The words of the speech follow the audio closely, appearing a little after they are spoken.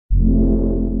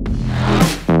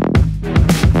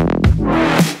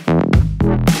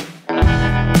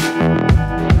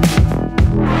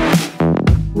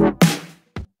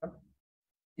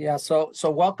Yeah, so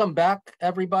welcome back,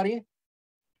 everybody.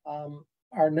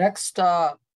 Our next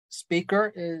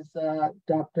speaker is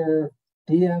Dr.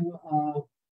 Firake,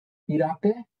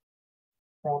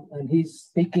 and he's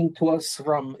speaking to us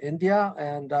from India,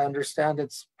 and I understand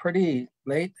it's pretty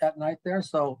late at night there,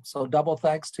 so double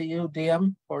thanks to you,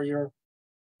 DM, for your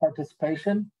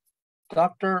participation.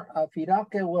 Dr.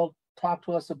 Firake will talk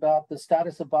to us about the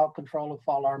status of biocontrol of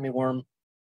fall armyworm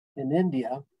in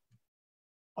India.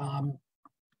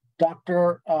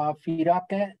 Dr.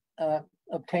 Firake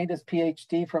obtained his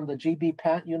PhD from the G.B.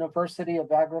 Pant University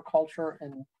of Agriculture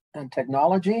and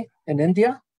Technology in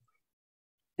India.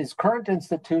 His current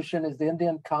institution is the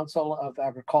Indian Council of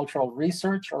Agricultural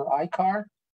Research, or ICAR,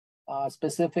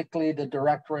 specifically the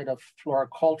Directorate of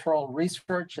Floricultural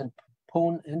Research in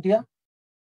Pune, India.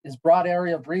 His broad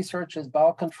area of research is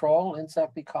biocontrol,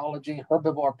 insect ecology,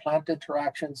 herbivore-plant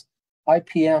interactions,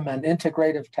 IPM, and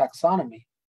integrative taxonomy.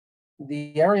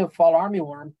 The area of fall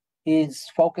armyworm, his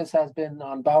focus has been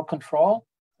on biocontrol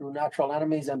through natural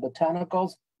enemies and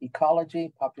botanicals,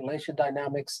 ecology, population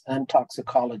dynamics, and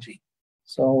toxicology.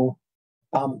 So,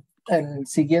 el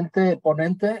siguiente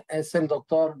ponente es el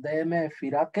doctor DM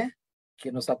Firake,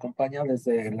 que nos acompaña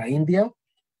desde la India.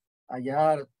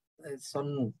 Allá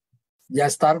ya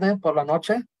es tarde por la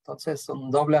noche, entonces un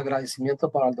doble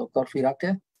agradecimiento para el doctor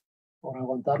Firake por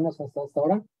aguantarnos hasta esta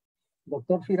hora.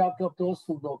 Dr. Firake obtuvo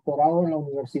su doctorado en la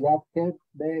Universidad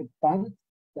G.B. Pant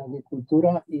de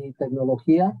Agricultura y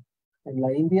Tecnología en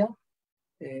la India.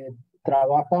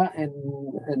 Trabaja en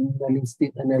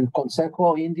el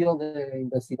Consejo Indio de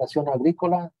Investigación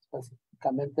Agrícola,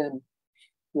 específicamente en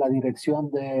la Dirección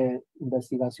de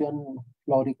Investigación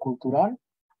Floricultural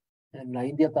en la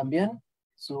India también.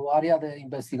 Su área de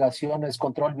investigación es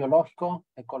control biológico,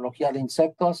 ecología de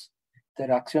insectos,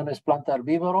 interacciones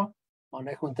planta-herbívoro,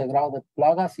 manejo integrado de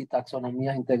plagas y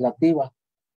taxonomía integrativa.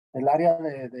 El área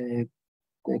de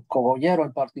cogollero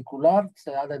en particular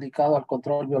se ha dedicado al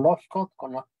control biológico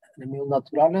con enemigos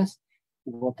naturales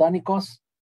y botánicos,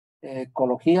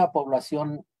 ecología,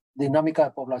 población, dinámica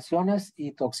de poblaciones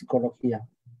y toxicología.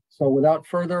 So without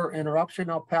further interruption,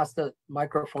 I'll pass the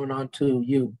microphone on to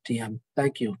you, DM.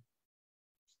 Thank you.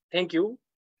 Thank you.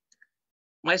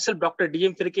 Myself, Dr.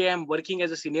 D.M. Firake, I am working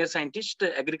as a senior scientist,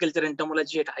 agriculture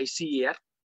entomology at ICAR.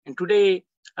 And today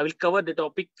I will cover the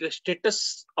topic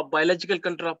status of biological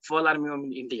control of fall armyworm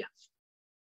in India.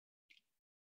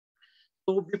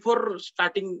 So before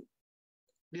starting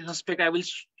this aspect, I will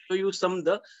show you some of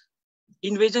the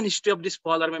invasion history of this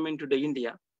fall armyworm into the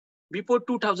India. Before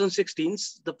 2016,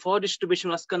 the fall distribution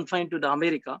was confined to the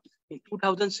America. In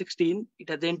 2016, it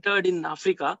has entered in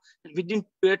Africa, and within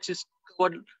 2 years, it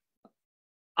covered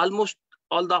almost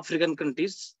all the African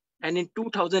countries. And in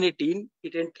 2018,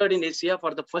 it entered in Asia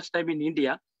for the first time in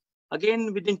India.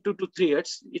 Again, within 2 to 3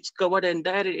 years, it's covered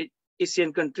entire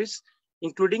Asian countries,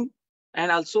 including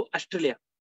and also Australia.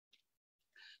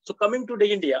 So coming to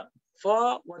the India,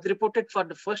 fall was reported for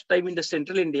the first time in the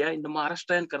central India, in the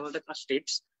Maharashtra and Karnataka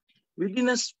states. Within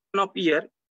a span of a year,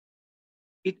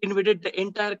 it invaded the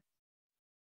entire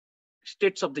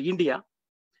states of the India.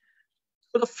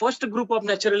 So the first group of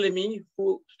natural enemy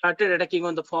who started attacking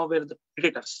on the fall were the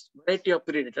predators, variety of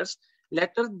predators.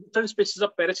 Later, different species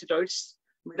of parasitoids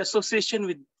made association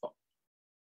with fall.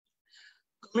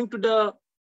 Coming to the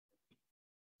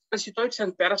parasitoids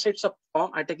and parasites of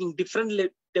fall attacking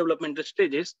different developmental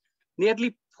stages,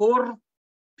 nearly 4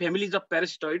 families of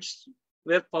parasitoids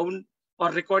were found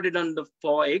or recorded on the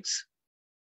fall eggs.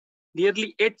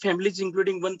 Nearly 8 families,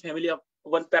 including one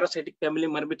parasitic family,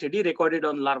 Myrmecidae, recorded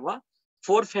on larva.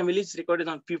 4 families recorded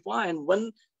on pupa, and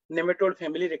 1 nematode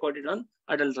family recorded on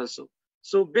adult also.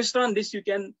 So based on this, you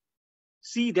can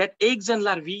see that eggs and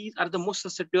larvae are the most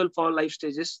susceptible for life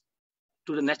stages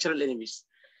to the natural enemies.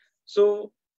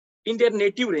 So in their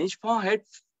native range, fall had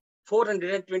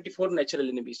 424 natural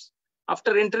enemies.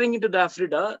 After entering into the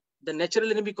Africa, the natural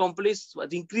enemy complex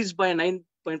was increased by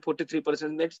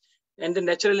 9.43%, and the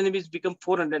natural enemies become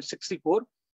 464.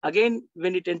 Again,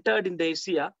 when it entered in the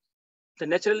Asia, the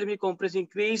natural enemy complex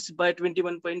increased by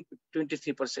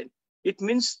 21.23%. It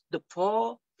means the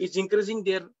fall is increasing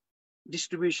their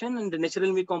distribution, and the natural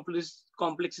enemy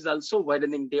complex is also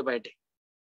widening day by day.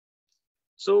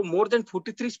 So more than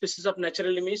 43 species of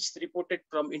natural enemies reported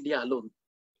from India alone.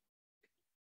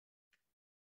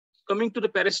 Coming to the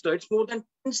parasitoids, more than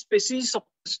 10 species of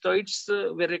parasitoids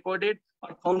were recorded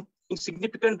or found in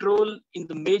significant role in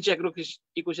the major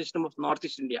ecosystem of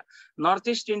Northeast India.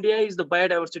 Northeast India is the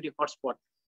biodiversity hotspot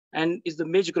and is the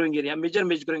major growing area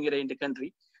in the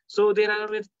country. So there are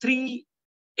 3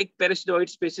 egg parasitoid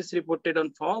species reported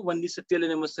on fall. One is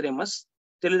Telenomus remus.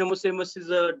 Telenomus remus is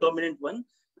a dominant one.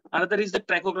 Another is the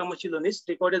Trichogramma chilonis,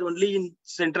 recorded only in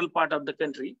central part of the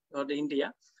country or the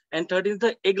India. And third is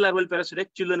the egg larval parasitoid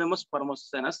Chilonemus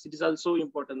formosanus. It is also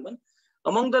important one.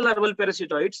 Among the larval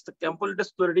parasitoids, the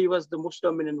Campoletus chloridae was the most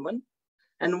dominant one.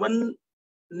 And one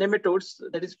nematodes,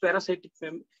 that is parasitic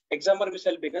Hexamer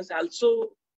missile beacons, also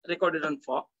recorded on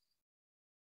FAW.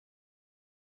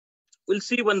 We'll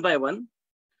see one by one.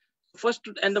 First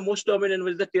and the most dominant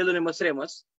was the Telonemus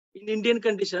ramus. In Indian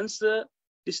conditions,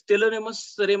 this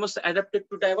Telonemus ramus adapted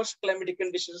to diverse climatic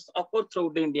conditions occur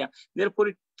throughout India. Therefore,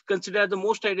 it considered the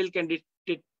most ideal candidate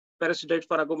parasitoid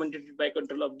for augmented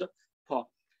biocontrol of the FAW.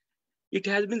 It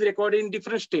has been recorded in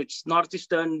different states: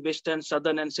 northeastern, western,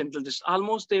 southern, and central.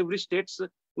 Almost every state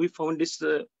we found this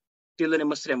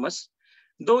Telonemus ramus.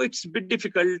 Though it's a bit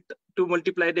difficult to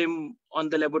multiply them on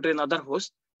the laboratory and other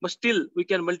hosts, but still we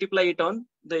can multiply it on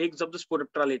the eggs of the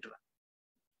Sporoptera later.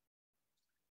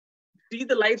 See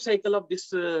the life cycle of these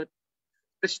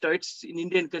parasitoids in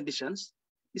Indian conditions.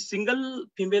 The single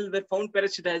female were found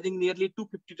parasitizing nearly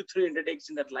 250 to 300 eggs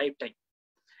in their lifetime.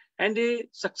 And they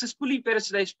successfully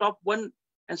parasitized top 1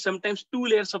 and sometimes 2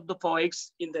 layers of the FAW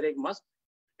eggs in their egg mass.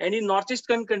 And in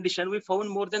northeastern condition, we found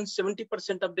more than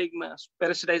 70% of the egg mass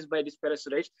parasitized by these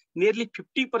parasitoids. Nearly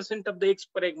 50% of the eggs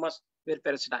per egg mass were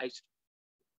parasitized.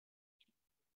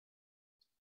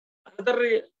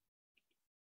 Another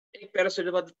egg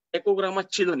parasite was Trichogramma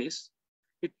chilonis.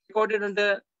 It recorded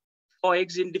under FAW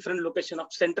eggs in different locations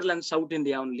of central and south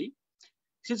India only.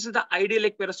 This is the ideal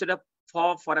egg parasite of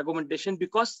FAW for augmentation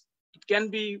because it can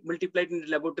be multiplied in the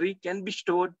laboratory, can be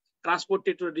stored,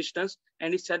 transported to a distance,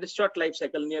 and it's had a short life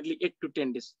cycle, nearly 8 to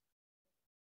 10 days.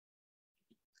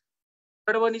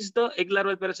 Third one is the egg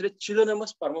larval parasite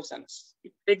Chilonemus formosanus.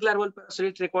 Egg larval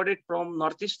parasite recorded from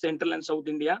northeast, central, and south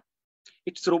India.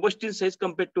 It's robust in size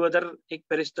compared to other egg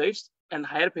parasitoids and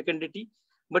higher fecundity,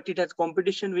 but it has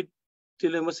competition with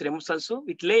Chilonemus ramus also.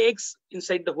 It lay eggs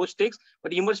inside the host eggs,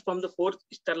 but emerge from the 4th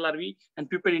star larvae and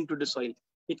pupate into the soil.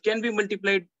 It can be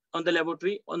multiplied on the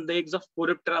laboratory on the eggs of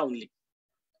Sporoptera only.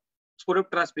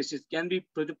 Sporoptera species can be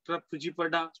Sporoptera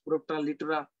frugiperda, Sporoptera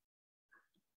litura.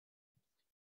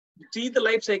 See the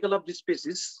life cycle of this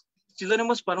species.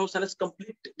 Chilonemus formosanus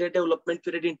complete their development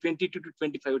period in 22 to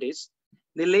 25 days.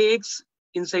 They lay eggs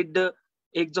inside the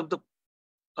eggs of the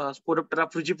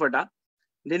Sporoptera frugiperda,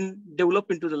 then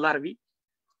develop into the larvae.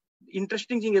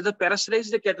 Interesting thing is the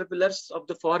parasitized caterpillars of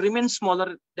the FAW remain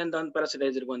smaller than the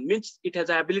unparasitized one. Means it has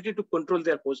the ability to control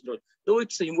their host growth. Though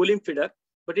it's a hemolymph feeder,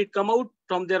 but it come out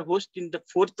from their host in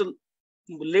the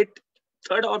late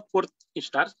 3rd or 4th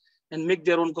stars and make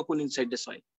their own cocoon inside the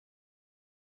soil.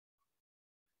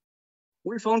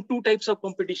 We found 2 types of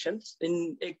competitions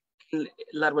in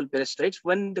larval parasitoids.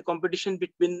 One, the competition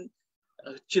between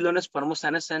Chilonemus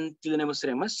formosanus and Chilonemus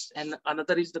ramus, and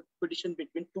another is the competition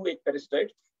between 2 egg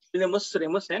parasitoids, Chilonemus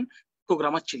ramus and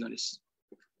Trichogramma chilonis.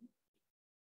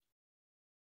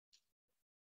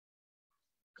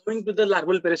 Coming to the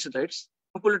larval parasitoids,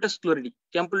 Campoletus chloridae.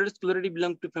 Campoletus chloridae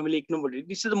belong to family Ichneumonidae.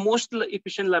 This is the most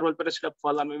efficient larval parasite of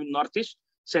FAW larvae in northeast,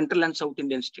 central, and south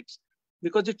Indian states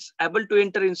because it's able to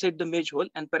enter inside the mage hole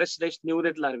and parasitize new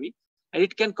red larvae. And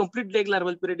it can complete the egg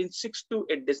larval period in 6 to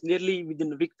 8 days, nearly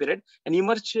within a week period, and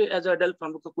emerge as an adult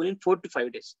from the cocoon in 4 to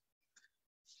 5 days.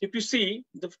 If you see,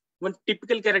 the one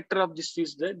typical character of this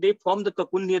is that they form the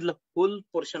cocoon near the whole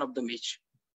portion of the mage.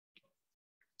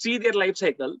 See their life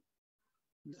cycle.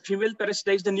 The female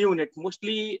parasitize the neonate,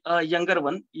 mostly a younger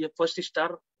one, a 1st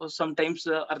star or sometimes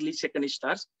early 2nd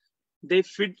stars. They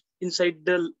feed inside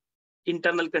the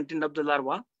internal content of the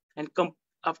larva and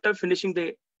after finishing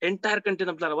the entire content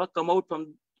of the larva, come out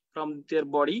from their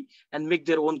body and make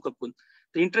their own cocoon.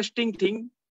 The interesting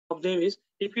thing of them is,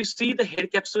 if you see the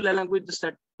head capsule along with the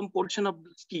certain portion of the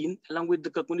skin along with the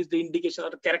cocoon is the indication or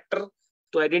the character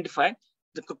to identify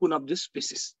the cocoon of this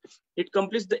species. It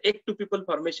completes the egg to pupil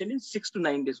formation in 6 to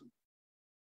 9 days.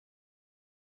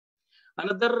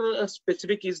 Another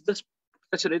specific is the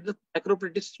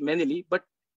Acropretis manili, but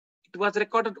it was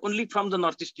recorded only from the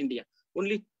northeast India,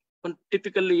 only one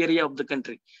typical area of the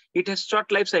country. It has short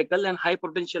life cycle and high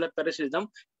potential of parasitism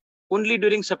only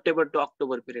during September to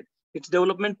October period. Its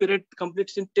development period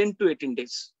completes in 10 to 18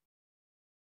 days.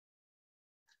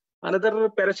 Another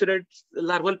parasite,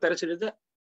 larval parasite, the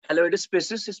Aloides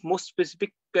species is most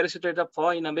specific parasite of FAW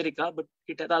in America, but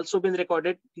it has also been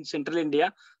recorded in central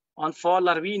India on FAW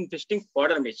larvae infesting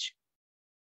fodder mage.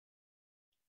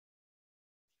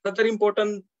 Another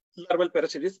important larval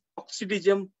parasite is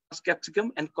Coccidium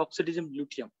capsicum and Coccidium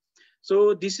luteum.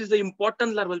 So this is the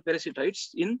important larval parasitoids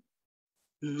in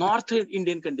North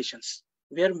Indian conditions,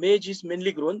 where maize is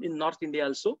mainly grown in North India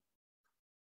also.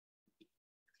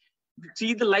 We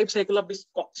see the life cycle of this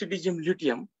Coccidium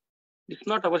luteum. It's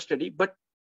not our study, but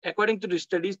according to the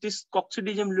studies, this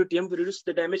Coccidium luteum reduces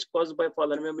the damage caused by fall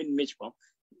armyworm in mage form.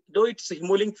 Though it's a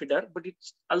hemolymph feeder, but it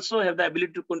also have the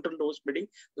ability to control the host bleeding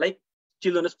like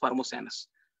Chilonis formosanus.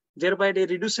 Thereby, it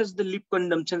reduces the lip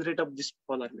consumption rate of this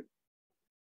fall armyworm.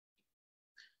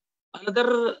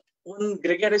 Another one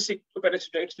gregarious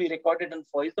ectoparasitoids we recorded on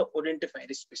FAW is the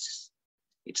odentified species.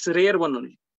 It's a rare one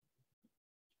only.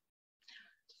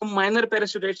 Some minor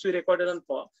parasitoids we recorded on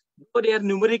FAW. Though they are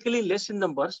numerically less in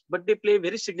numbers, but they play a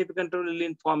very significant role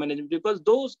in FAW management because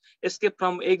those escape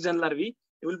from eggs and larvae,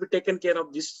 they will be taken care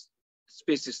of this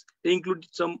species. They include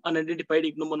some unidentified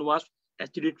ichneumon wasp,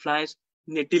 acidid flies,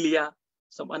 Netilia,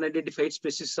 some unidentified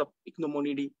species of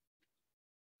Ichneumonidae.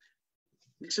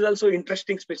 This is also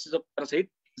interesting species of parasite,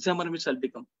 Hexamermis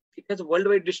albicum. It has a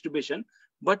worldwide distribution,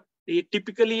 but they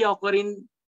typically occur in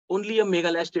only a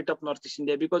Meghalaya state of Northeast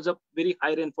India because of very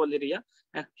high rainfall area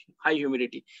and high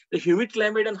humidity. The humid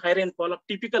climate and high rainfall are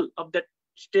typical of that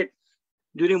state.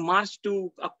 During March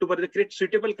to October, they create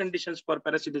suitable conditions for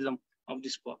parasitism of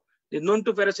this fall. They are known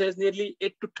to parasitize nearly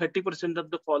 8 to 30% of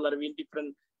the fall larvae in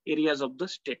different areas of the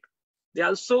state. We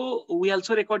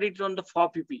also recorded it on the FAW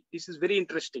PP. This is very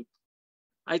interesting.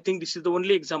 I think this is the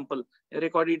only example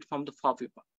recorded from the FAW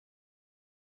paper.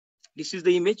 This is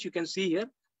the image you can see here,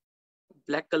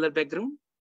 black color background.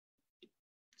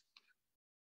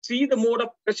 See the mode of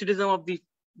parasitism of these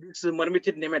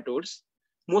myrmidid nematodes.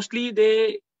 Mostly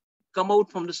they come out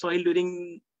from the soil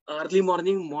during early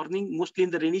morning, mostly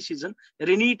in the rainy season,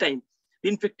 rainy time. The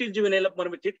infected juvenile of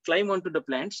myrmidid climb onto the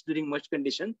plants during moist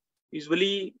condition,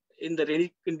 usually in the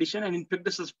rainy condition, and infect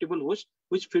the susceptible host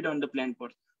which feed on the plant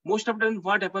pods. Most of the time,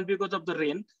 what happens because of the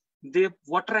rain, the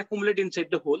water accumulate inside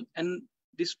the hole, and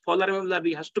this fall armyworm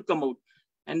larvae has to come out,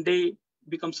 and they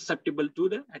become susceptible to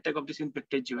the attack of this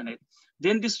infected juvenile.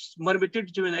 Then these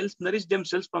myrmidid juveniles nourish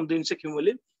themselves from the insect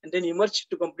hemolymph and then emerge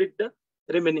to complete the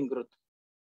remaining growth.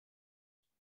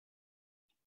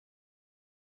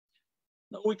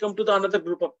 Now we come to the another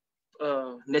group of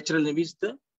natural enemies,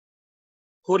 the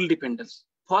hole dependence.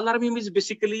 Fall armyworm is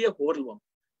basically a hole worm.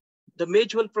 The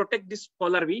mage will protect this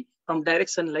fall larvae from direct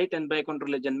sunlight and by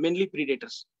control agent, mainly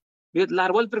predators. With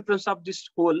larval preference of this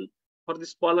hole for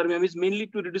this fall armyworm is mainly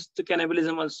to reduce the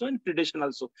cannibalism also and predation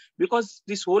also, because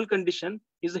this whole condition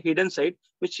is a hidden site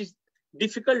which is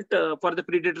difficult for the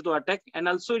predator to attack, and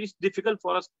also it is difficult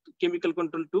for us chemical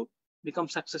control to become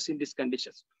success in these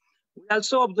conditions. We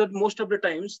also observe most of the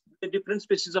times the different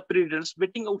species of predators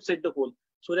waiting outside the hole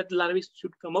so that larvae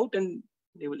should come out and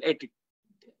they will eat it.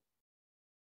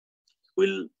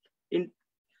 We'll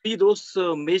see those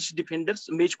mage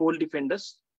hole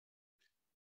defenders.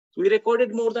 We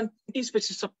recorded more than 20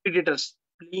 species of predators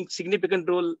playing significant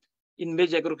role in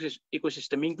mage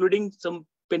ecosystem, including some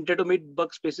pentatomid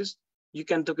bug species,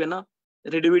 Eucanthocana,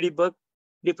 redividi bug,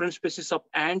 different species of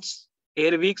ants,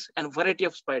 airwigs, and variety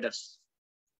of spiders.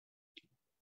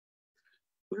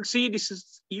 We'll see this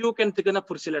is Eucanthocana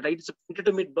purcellata. It's a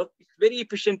pentatomid bug. It's very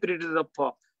efficient predator of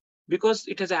FAW because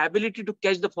it has the ability to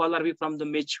catch the fall larvae from the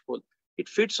mage hole. It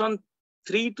feeds on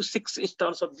 3 to 6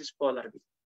 instars of this fall larvae.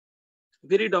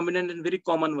 Very dominant and very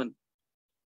common one.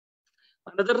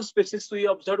 Another species we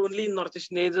observed only in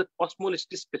Northeast India is a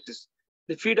Osmolestis species.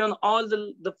 They feed on all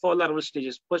the fall larval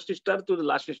stages, first star to the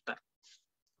last star.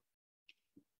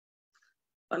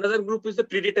 Another group is the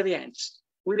predatory ants.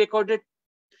 We recorded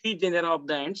 3 genera of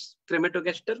the ants,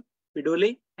 Crematogaster,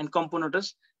 Pidole, and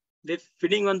Componotus. They're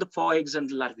feeding on the FAW eggs and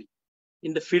the larvae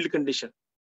in the field condition.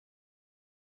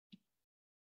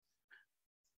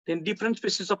 Then different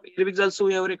species of airwigs also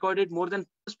we have recorded, more than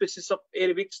 2 species of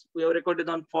airwigs we have recorded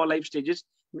on FAW life stages,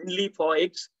 mainly FAW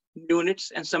eggs,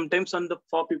 neonates, and sometimes on the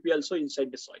FAW PP also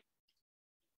inside the soil.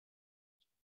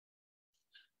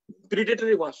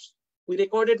 Predatory wasps. We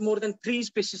recorded more than 3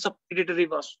 species of predatory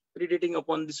wasps predating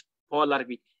upon this FAW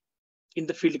larvae in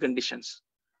the field conditions.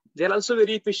 They are also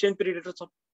very efficient predators of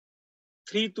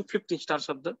 3 to 15 stars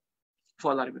of the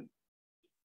FAW larvae.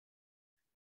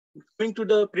 Coming to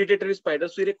the predatory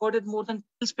spiders, we recorded more than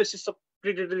 10 species of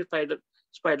predatory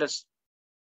spiders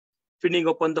feeding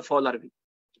upon the FAW larvae,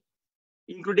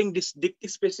 including this dictic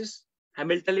species,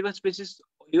 Hamiltonian species,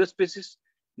 Oleo species.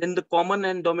 Then the common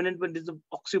and dominant one is the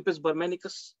Oxyopes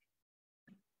burmanicus.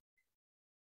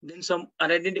 Then some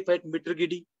unidentified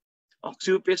Mitrgidae,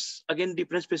 Oxyopes, again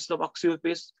different species of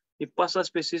Oxyopes, Ipasa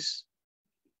species,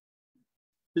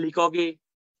 Lycogae,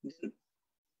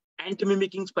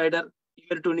 ant-mimicking spider,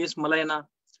 Egertonius malayana,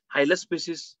 Hylas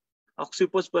species,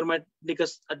 Oxyopes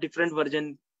burmanicus, a different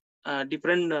version,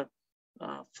 different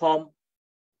form.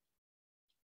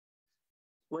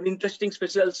 One interesting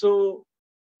species also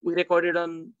we recorded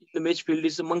on the maize field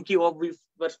is the monkey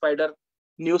weaver spider,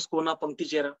 Neoscona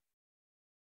punctigera.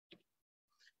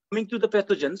 Coming to the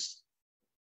pathogens,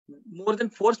 more than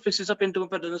 4 species of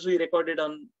entomopathogens we recorded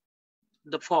on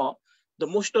the fall. The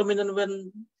most dominant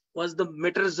one was the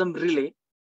meteorism relay.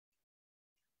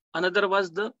 Another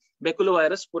was the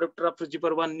baculovirus, Coleoptera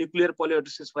frugiper-1 nuclear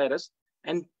polyhedrosis virus,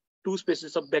 and 2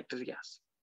 species of bacteria.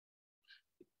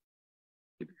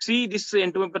 If you see this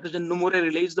entomopathogen pneumorrhea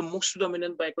relay is the most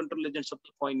dominant biocontrol agents of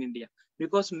the fall in India,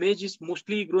 because maize is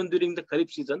mostly grown during the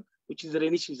Kharif season, which is the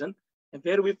rainy season, and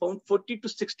where we found 40 to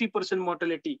 60%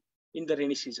 mortality in the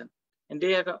rainy season. And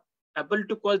they are able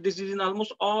to cause disease in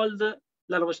almost all the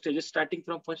larval stages, starting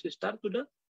from first star to the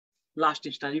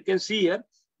last star. You can see here,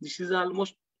 this is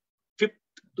almost 5th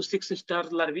to 6th star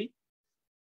larvae,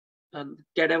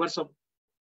 cadavers of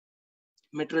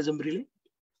meteorism relay.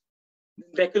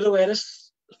 Baculovirus,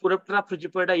 Coleoptera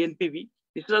frugiper NPV.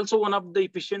 This is also one of the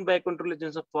efficient biocontrol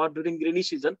agents of fall during rainy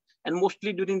season and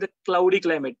mostly during the cloudy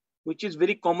climate, which is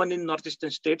very common in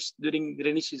northeastern states during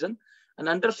rainy season. And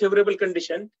under favorable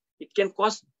condition, it can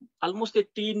cause almost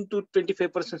 18 to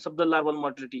 25% of the larval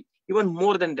mortality, even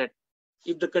more than that,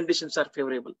 if the conditions are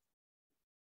favorable.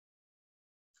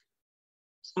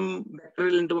 Some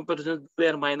bacterial entomopathogens, they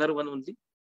are minor one only.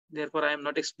 Therefore, I am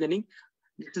not explaining.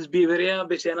 This is Beauveria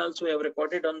bassiana also we have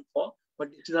recorded on fall, but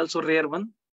this is also rare one.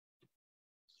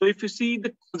 So if you see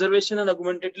the conservation and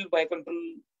augmentative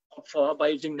biocontrol of by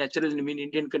using natural enemy in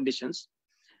Indian conditions,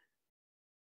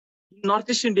 in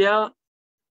Northeast India,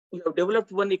 we have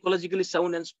developed one ecologically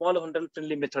sound and small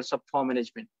hunter-friendly methods of fall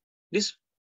management.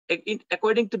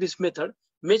 According to this method,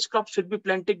 maize crops should be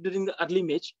planted during the early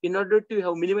maize in order to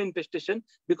have minimum infestation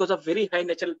because of very high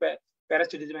natural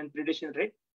parasitism and predation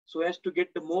rate, so as to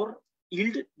get the more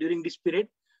yield during this period.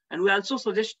 And we also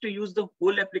suggest to use the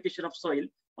whole application of soil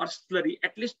or slurry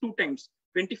at least 2 times,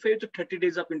 25 to 30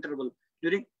 days of interval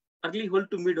during early whole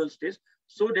to mid whole stage,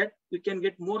 so that we can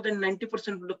get more than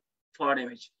 90% of the fall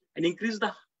damage and increase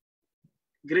the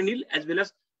grain yield as well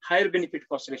as higher benefit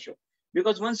cost ratio.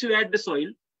 Because once you add the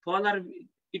soil,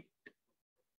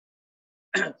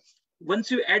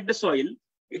 once you add the soil,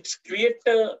 it's create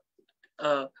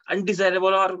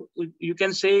undesirable, or you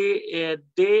can say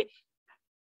they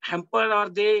hamper or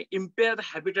they impair the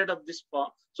habitat of this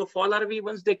fall. So fall larvae,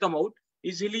 once they come out,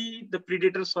 easily the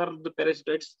predators or the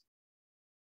parasitoids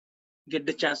get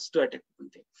the chance to attack.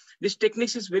 This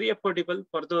technique is very affordable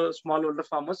for the smallholder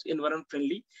farmers, environment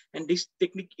friendly, and this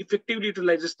technique effectively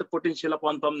utilizes the potential of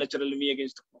on-farm natural enemy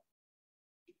against the fall.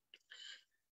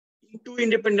 In 2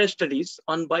 independent studies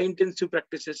on biointensive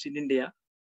practices in India,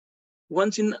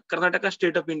 once in Karnataka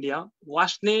state of India,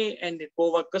 Vasne and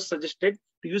co-workers suggested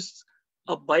to use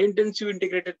a biointensive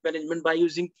integrated management by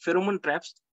using pheromone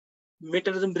traps,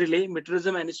 meteorism relay,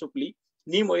 meteorism anisoply,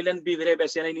 neem oil and Beauveria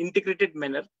bassiana in integrated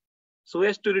manner, so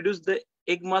as to reduce the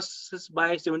egg masses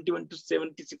by 71 to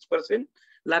 76%,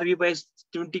 larvae by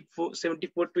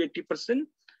 74 to 80%,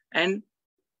 and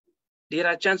there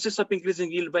are chances of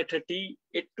increasing yield by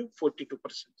 38 to 42%.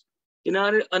 In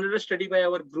another study by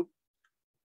our group,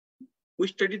 we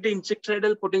studied the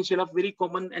insecticidal potential of very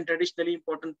common and traditionally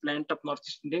important plant of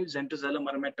Northeast India, Xanthoxylum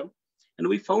aromatum, and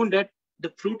we found that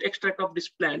the fruit extract of this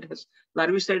plant has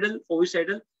larvicidal,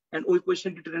 ovicidal, and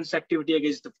oviposition deterrence activity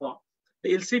against the fall.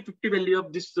 The LC50 value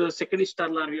of this second star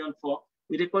larvae on fall,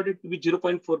 we recorded to be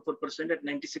 0.44% at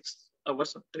 96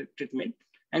 hours of treatment,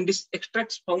 and this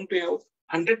extract is found to have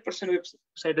 100%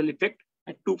 ovicidal effect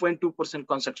at 2.2%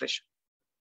 concentration.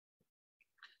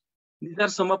 These are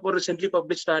some of our recently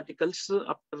published articles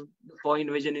after the fall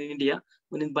invasion in India,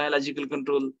 one in biological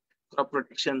control, crop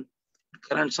protection,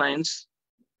 current science,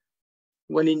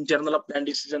 one in Journal of Plant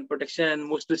Disease and Protection, and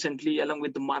most recently, along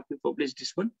with the mark, we published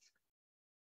this one.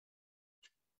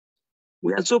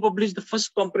 We also published the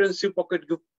first comprehensive pocket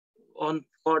group on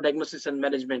fall diagnosis and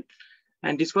management,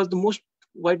 and this was the most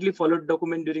widely followed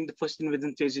document during the first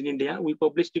invasion phase in India. We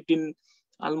published it in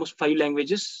almost 5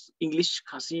 languages: English,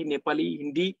 Khasi, Nepali,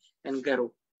 Hindi, and Garo.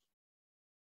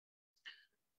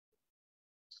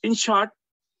 In short,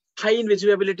 high invasive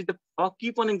ability to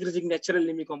keep on increasing natural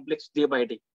enemy complex day by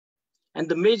day. And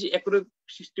the major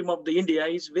ecosystem of the India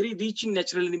is very rich in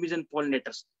natural enemies and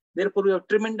pollinators. Therefore, we have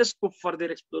tremendous scope for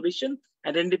their exploration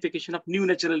and identification of new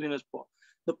natural enemies.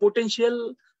 The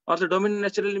potential or the dominant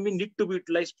natural enemy need to be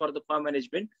utilized for the farm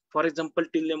management. For example,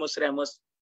 Tilnemus ramus,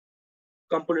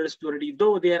 Components fluoride,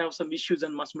 though they have some issues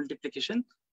on mass multiplication,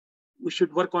 we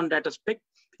should work on that aspect.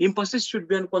 Emphasis should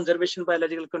be on conservation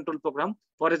biological control program.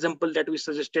 For example, that we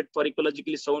suggested for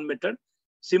ecologically sound method.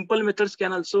 Simple methods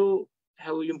can also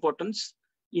have importance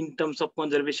in terms of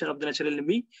conservation of the natural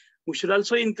enemy. We should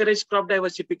also encourage crop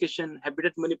diversification,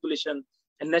 habitat manipulation,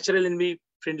 and natural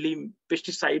enemy-friendly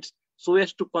pesticides so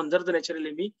as to conserve the natural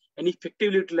enemy and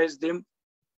effectively utilize them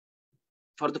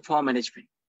for the farm management.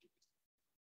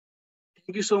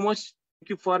 Thank you so much. Thank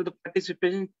you for the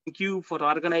participation. Thank you for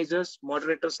organizers,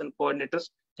 moderators, and coordinators.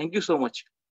 Thank you so much.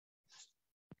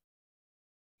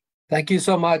 Thank you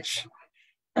so much,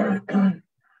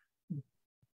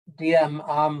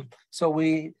 DM. So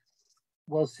we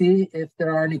will see if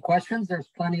there are any questions. There's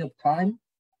plenty of time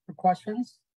for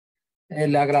questions.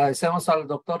 Le agradecemos al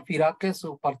doctor Firake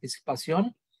su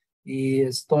participación y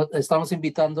estamos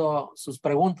invitando sus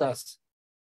preguntas.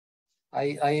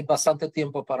 Hay bastante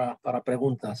tiempo para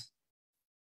preguntas.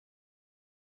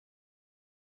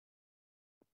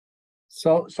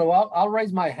 So I'll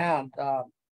raise my hand,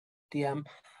 DM.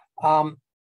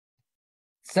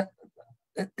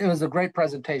 It was a great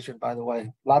presentation, by the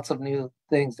way. Lots of new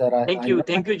things that Thank you,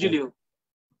 Julio.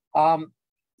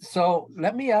 So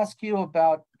let me ask you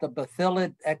about the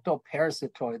bacillid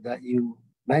ectoparasitoid that you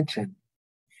mentioned.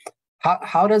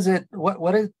 How does it?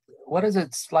 What is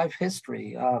its life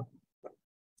history?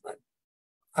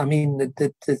 I mean,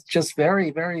 it's just very,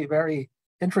 very, very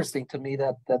interesting to me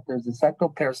that there's this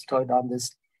ectoparasitoid on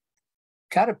this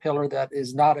caterpillar that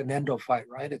is not an endophyte,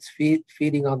 right? It's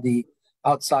feeding on the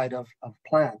outside of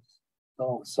plants.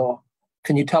 So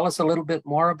can you tell us a little bit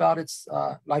more about its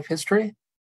life history?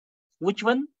 Which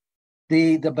one?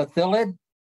 The bacillid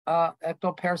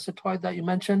ectoparasitoid that you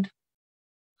mentioned.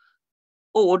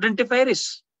 Oh,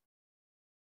 odontivirus.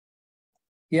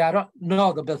 Yeah, I don't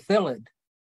know the bacillid.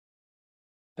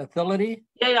 Bacillidae?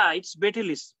 Yeah, it's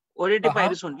Bacillus.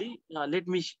 Odontivirus only. Let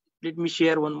me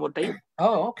share one more time.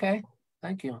 Oh, okay.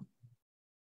 Thank you.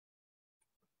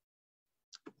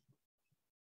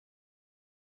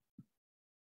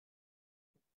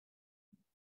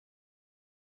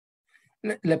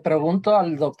 Le pregunto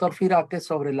al doctor Firake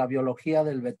sobre la biología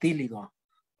del betílido,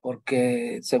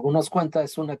 porque según nos cuenta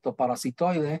es un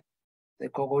ectoparasitoide de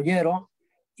cogollero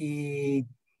y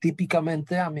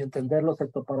típicamente, a mi entender, los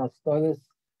ectoparasitoides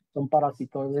son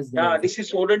parasitoides de... This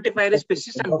is odontivirus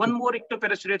species, and one more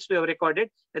ectoparasitoids we have recorded.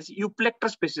 That's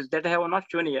Euplectrus species that I have not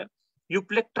shown here.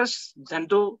 Euplectrus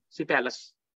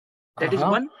xanthocephalus. That is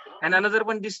one. And another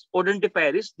one, this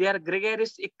odontivirus. They are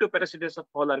gregarious ectoparasitoids of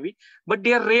fall larvae, but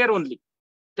they are rare only.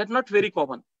 They're not very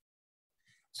common.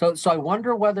 So I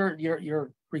wonder whether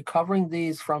you're recovering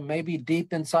these from maybe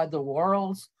deep inside the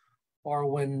whorls, or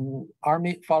when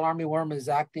fall armyworm is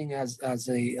acting as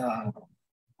a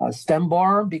stem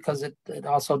borer, because it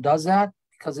also does that,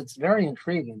 because it's very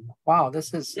intriguing. Wow,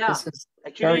 this is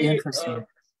actually very interesting.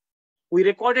 We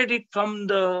recorded it from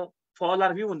the fall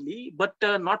larvae only, but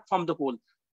not from the whole.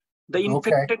 The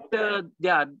infected,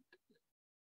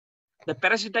 the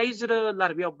parasitized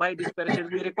larvae by this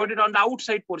parasite, we recorded on the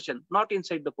outside portion, not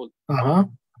inside the hole.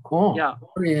 Cool. Yeah.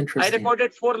 Very interesting. I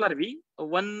recorded 4 larvae,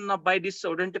 1 by this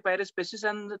odontivirus species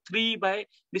and 3 by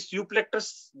this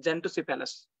Euplectrus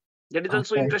xanthocephalus. That is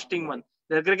also interesting one.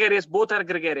 They're gregarious, both are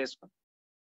gregarious.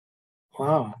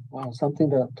 Wow, something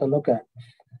to look at.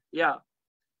 Yeah.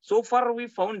 So far we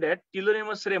found that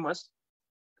Chilonemus ramus,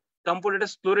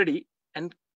 Compodatus chloridi,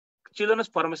 and Chilonemus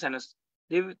formosanus.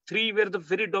 They 3 were the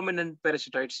very dominant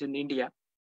parasitoids in India.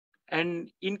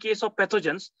 And in case of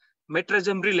pathogens,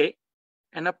 Metridium relay,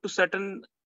 and up to certain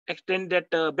extent that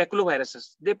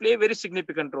baculoviruses, they play a very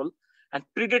significant role. And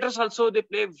predators also, they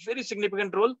play a very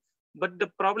significant role. But the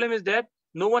problem is that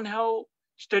no one have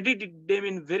studied them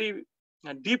in very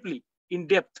deeply, in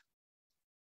depth.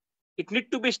 It needs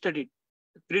to be studied,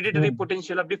 predatory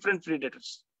potential of different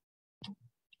predators.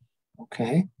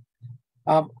 Okay.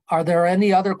 Are there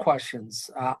any other questions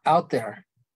out there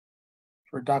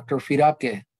for Dr.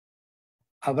 Firake?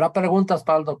 ¿Habrá preguntas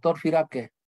para el Dr. Firake?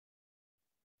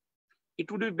 It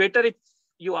would be better if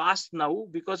you ask now,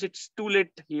 because it's too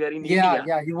late here in India.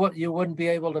 Yeah, you wouldn't be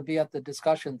able to be at the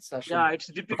discussion session. Yeah, it's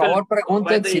difficult. Por favor,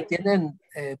 pregunten si tienen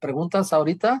preguntas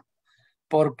ahorita,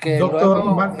 porque Dr.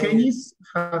 luego... Marquenis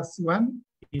has one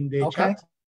in the chat.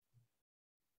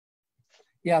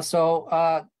 Yeah, so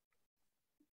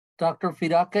Dr.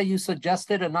 Firake, you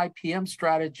suggested an IPM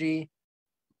strategy,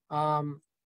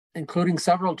 including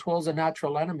several tools and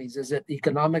natural enemies. Is it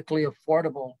economically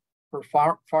affordable for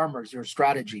farmers, your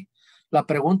strategy? La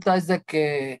pregunta es de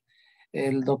que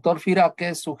el doctor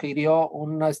Firake sugirió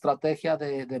una estrategia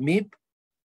de MIP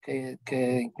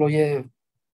que incluye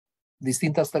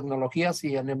distintas tecnologías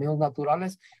y enemigos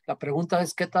naturales. La pregunta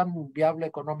es qué tan viable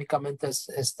económicamente es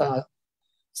esta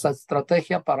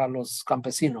estrategia para los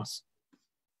campesinos.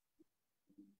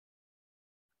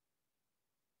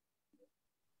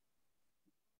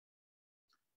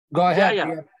 Go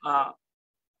ahead.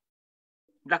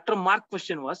 Dr. Mark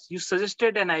question was, you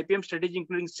suggested an IPM strategy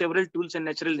including several tools and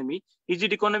natural enemy. Is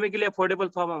it economically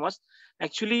affordable for farmers?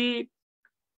 Actually,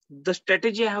 the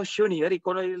strategy I have shown here,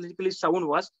 economically sound,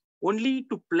 was only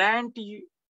to plant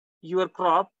your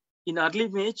crop in early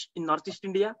May in Northeast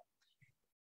India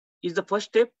is the first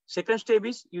step. Second step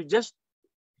is you just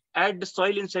add the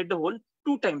soil inside the hole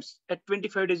 2 times at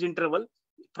 25 days interval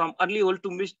from early hole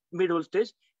to mid hole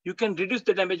stage. You can reduce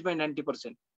the damage by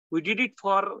 90%.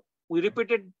 We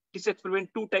repeated this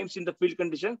experiment 2 times in the field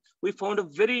condition. We found a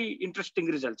very interesting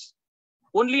results.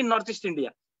 Only in Northeast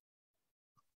India.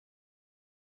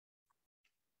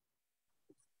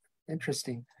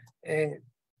 Interesting.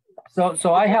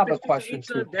 So I have a question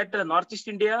too. That Northeast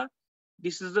India,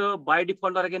 this is by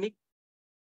default organic.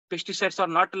 Pesticides are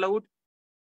not allowed.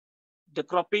 The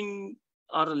cropping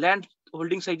or land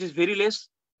holding size is very less.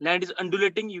 Land is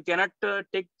undulating. You cannot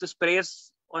take the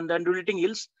sprayers on the undulating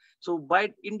hills. So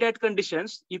in that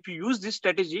conditions, if you use this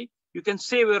strategy, you can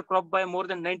save your crop by more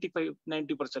than 90%,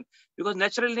 because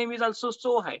natural enemy is also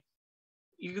so high.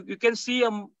 You can see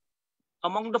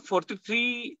among the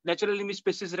 43 natural enemy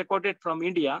species recorded from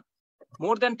India,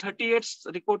 more than 38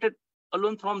 recorded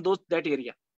alone from that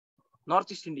area,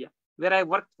 Northeast India, where I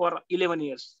worked for 11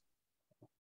 years.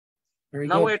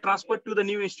 Now I transferred to the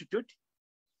new institute.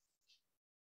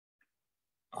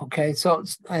 Okay, so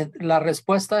la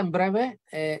respuesta en breve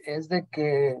es de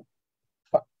que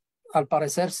al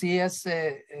parecer sí es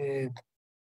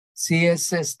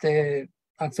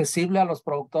accesible a los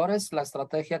productores la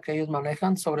estrategia que ellos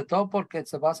manejan, sobre todo porque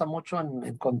se basa mucho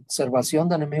en conservación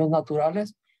de enemigos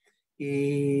naturales,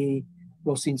 y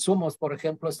los insumos, por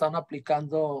ejemplo, están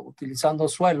utilizando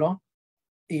suelo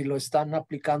y lo están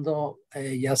aplicando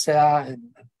ya sea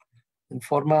en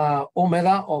forma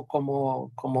húmeda o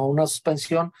como una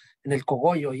suspensión en el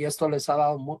cogollo, y esto les ha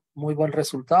dado muy buen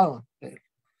resultado.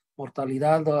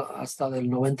 Mortalidad hasta del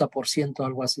 90%,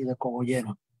 algo así, de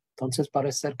cogollero. Entonces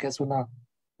parece ser que es una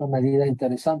medida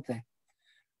interesante.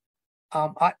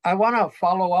 I want to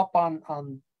follow up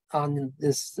on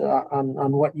this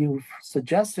on what you've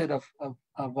suggested of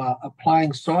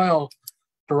applying soil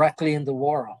directly in the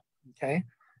whorl. Okay.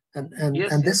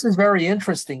 And this is very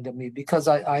interesting to me, because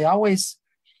I always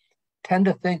tend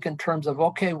to think in terms of,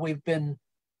 okay, we've been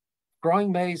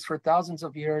growing maize for thousands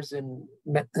of years in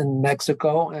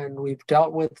Mexico, and we've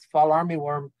dealt with fall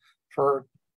armyworm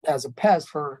as a pest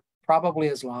for probably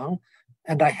as long,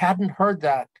 and I hadn't heard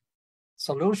that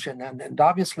solution, and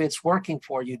obviously it's working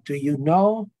for you. Do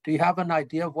you have an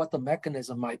idea of what the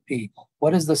mechanism might be?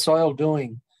 What is the soil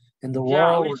doing in the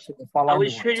whorl or to the fall armyworm? I will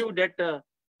show you that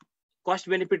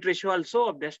cost-benefit ratio also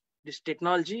of this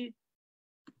technology.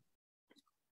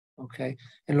 Okay.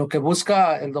 En lo que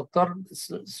busca el doctor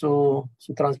su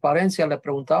transparencia, le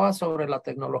preguntaba sobre la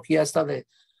tecnología esta de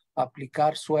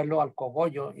aplicar suelo al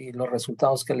cogollo y los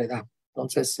resultados que le da.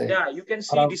 Entonces, you can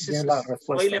see this is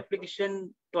soil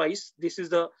application twice. This is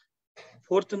the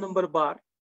 4th number bar.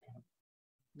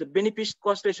 The benefit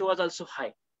cost ratio was also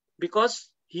high,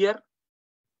 because here,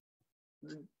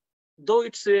 though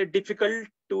it's difficult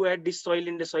to add this soil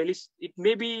in the soil, it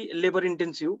may be labor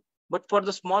intensive, but for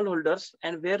the small holders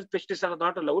and where pesticides are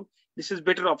not allowed, this is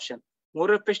better option.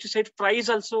 More pesticide price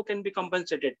also can be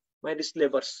compensated by these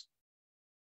labors.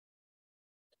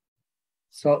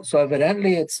 So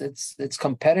evidently it's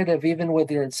competitive even with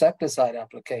your insecticide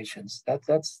applications.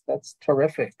 That's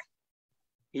terrific.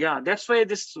 Yeah, that's why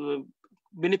this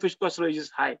benefit cost ratio is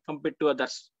high compared to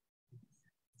others.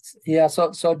 Yeah,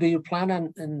 so do you plan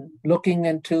on looking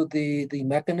into the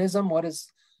mechanism?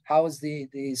 How is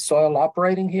the soil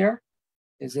operating here?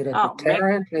 Is it a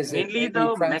deterrent? Mainly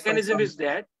the mechanism is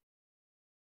that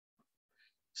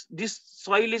this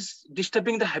soil is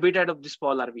disturbing the habitat of this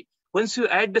fall larvae. Once you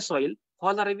add the soil,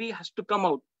 fall larvae has to come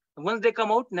out. Once they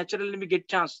come out, naturally we get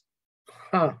chance.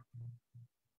 Huh.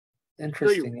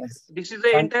 Interesting. So this is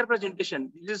the entire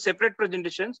presentation. This is separate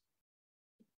presentations.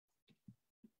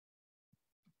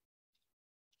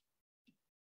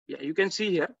 Yeah, you can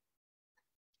see here.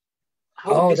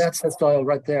 That's the soil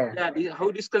right there. Yeah,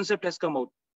 how this concept has come out.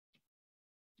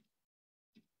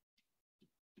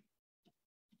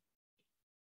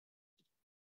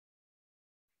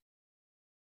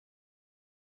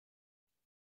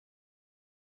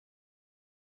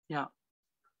 Yeah.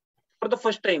 For the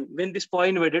first time, when this POI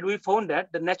invaded, we found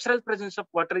that the natural presence of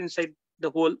water inside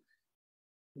the hole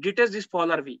deters this fall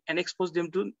larvae and expose them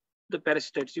to the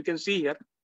parasites. You can see here.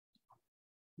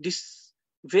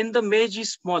 When the maize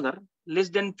is smaller, less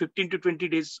than 15 to 20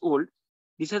 days old,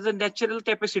 this has a natural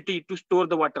capacity to store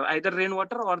the water, either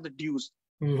rainwater or the dews.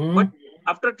 Mm-hmm. But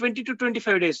after 20 to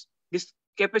 25 days, this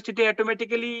capacity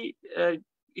automatically,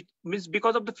 it means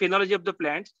because of the phenology of the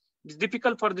plants, it's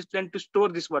difficult for this plant to store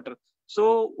this water.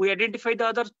 So we identify the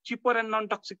other cheaper and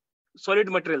non-toxic solid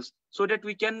materials so that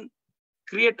we can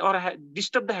create or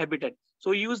disturb the habitat. So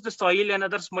we use the soil and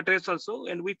other materials also,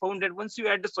 and we found that once you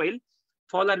add the soil,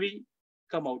 fall larvae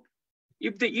come out.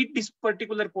 If they eat this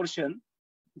particular portion,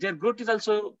 their growth is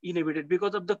also inhibited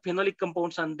because of the phenolic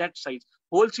compounds on that side.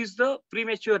 Holes is the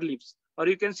premature leaves, or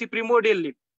you can see primordial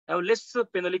leaf have less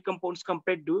phenolic compounds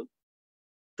compared to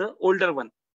the older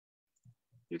one.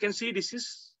 You can see this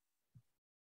is.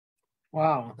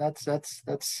 Wow, that's.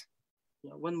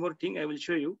 Yeah, one more thing I will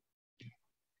show you.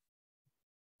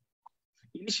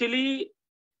 Initially,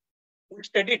 we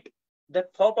studied the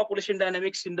flower population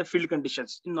dynamics in the field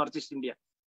conditions in Northeast India,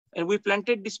 and we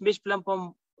planted this maize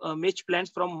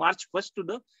plants from March 1st to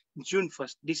the June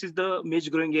 1st. This is the maize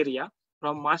growing area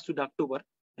from March to the October,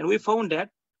 and we found that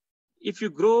if you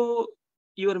grow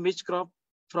your maize crop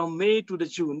from May to the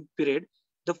June period,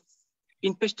 the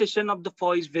infestation of the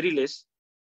fall is very less,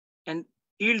 and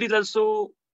yield is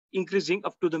also increasing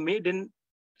up to the May, then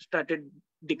started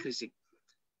decreasing.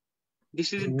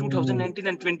 This is in 2019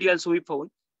 and 20 also we found.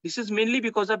 This is mainly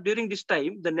because of during this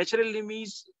time, the natural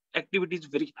enemies activity is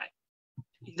very high.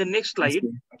 In the next slide,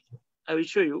 I will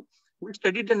show you. We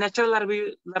studied the natural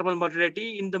larval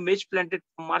mortality in the maize planted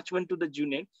from March 1 to the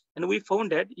June end, and we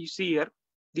found that, you see here,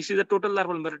 this is the total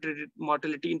larval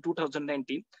mortality in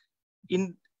 2019.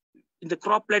 In the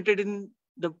crop planted in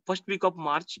the first week of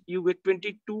March, you get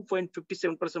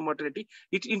 22.57% mortality.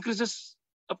 It increases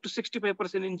up to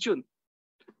 65% in June.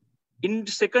 In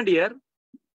the second year,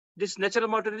 this natural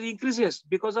mortality increases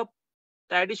because of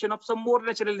the addition of some more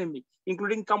natural enemy,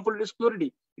 including Campylornis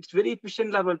chloride. It's very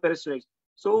efficient larval parasite.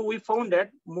 So we found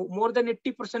that more than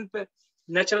 80%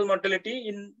 natural mortality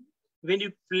in when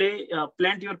you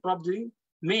plant your crop during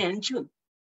May and June.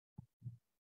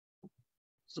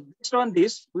 So based on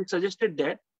this, we suggested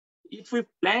that if we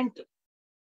plant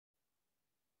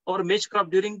our maize crop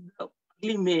during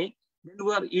early May, then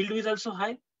our yield is also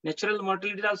high, natural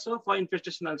mortality also, for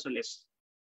infestation also less.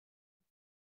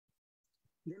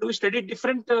 Then we studied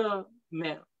different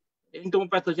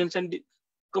entomopathogens and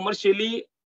commercially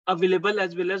available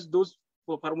as well as those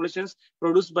formulations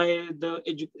produced by the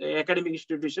academic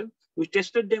institution. We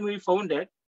tested them. We found that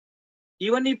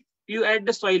even if you add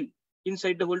the soil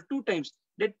inside the hole 2 times,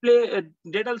 that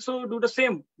also do the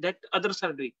same that others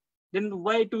are doing. Then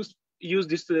why to use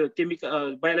this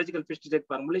chemical biological pesticide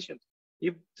formulation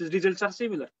if the results are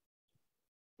similar?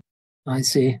 I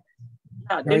see.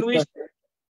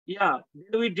 Yeah,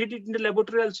 then we did it in the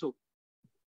laboratory also.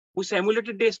 We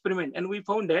simulated the experiment and we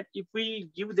found that if we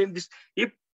give them this,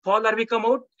 if fall larvae come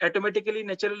out, automatically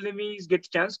natural enemies get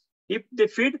chance. If they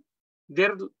feed,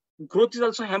 their growth is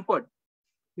also hampered.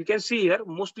 You can see here,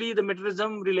 mostly the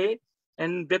metarhism relay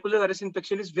and baculovirus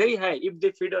infection is very high if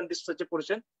they feed on this such a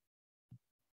portion.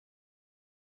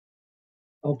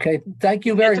 Okay, thank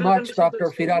you very much,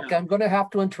 Dr. Firake. I'm going to have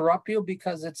to interrupt you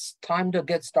because it's time to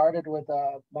get started with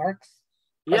Mark's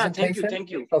presentation. Yeah,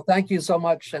 thank you. So thank you so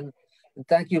much, and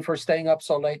thank you for staying up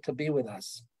so late to be with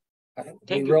us.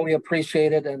 We really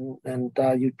appreciate it, and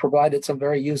you provided some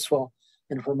very useful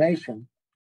information.